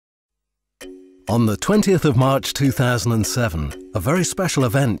On the 20th of March 2007, a very special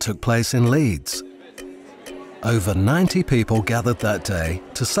event took place in Leeds. Over 90 people gathered that day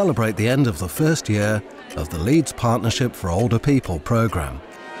to celebrate the end of the first year of the Leeds Partnership for Older People programme.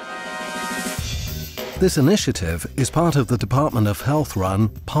 This initiative is part of the Department of Health-run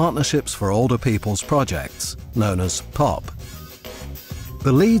Partnerships for Older People's projects, known as Popp.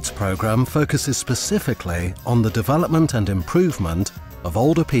 The Leeds programme focuses specifically on the development and improvement of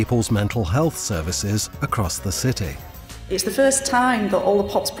older people's mental health services across the city. It's the first time that all the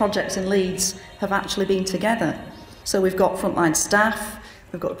Popp's projects in Leeds have actually been together. So we've got frontline staff,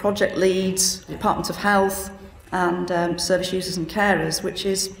 we've got project leads, Department of Health and service users and carers, which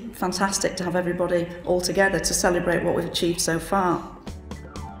is fantastic to have everybody all together to celebrate what we've achieved so far.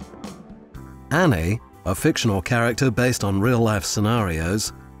 Annie, a fictional character based on real-life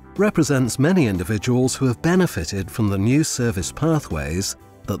scenarios, represents many individuals who have benefited from the new service pathways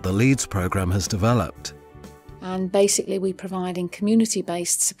that the Leeds programme has developed. And basically we're providing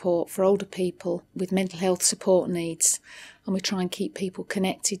community-based support for older people with mental health support needs, and we try and keep people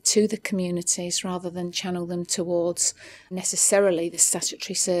connected to the communities rather than channel them towards necessarily the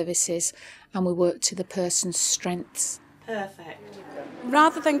statutory services, and we work to the person's strengths. Perfect.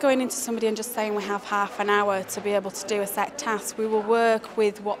 Rather than going into somebody and just saying we have half an hour to be able to do a set task, we will work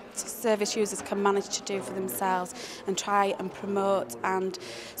with what service users can manage to do for themselves and try and promote and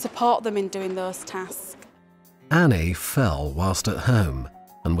support them in doing those tasks. Annie fell whilst at home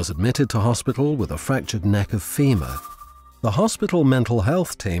and was admitted to hospital with a fractured neck of femur. The hospital mental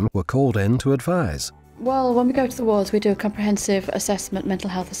health team were called in to advise. Well, when we go to the wards, we do a comprehensive assessment, mental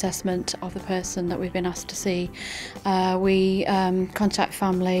health assessment of the person that we've been asked to see. We contact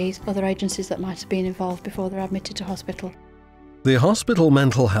families, other agencies that might have been involved before they're admitted to hospital. The hospital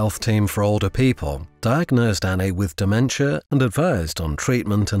mental health team for older people diagnosed Annie with dementia and advised on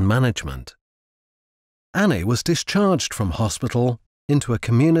treatment and management. Annie was discharged from hospital into a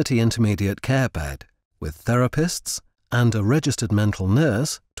community intermediate care bed with therapists and a registered mental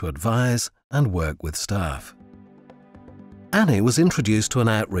nurse to advise and work with staff. Annie was introduced to an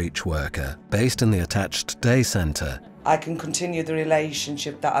outreach worker based in the attached day centre. I can continue the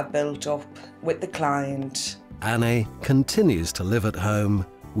relationship that I've built up with the client. Annie continues to live at home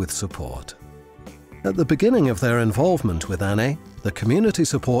with support. At the beginning of their involvement with Annie, the community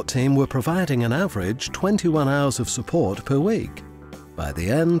support team were providing an average 21 hours of support per week. By the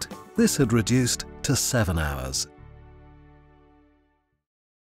end, this had reduced to 7 hours.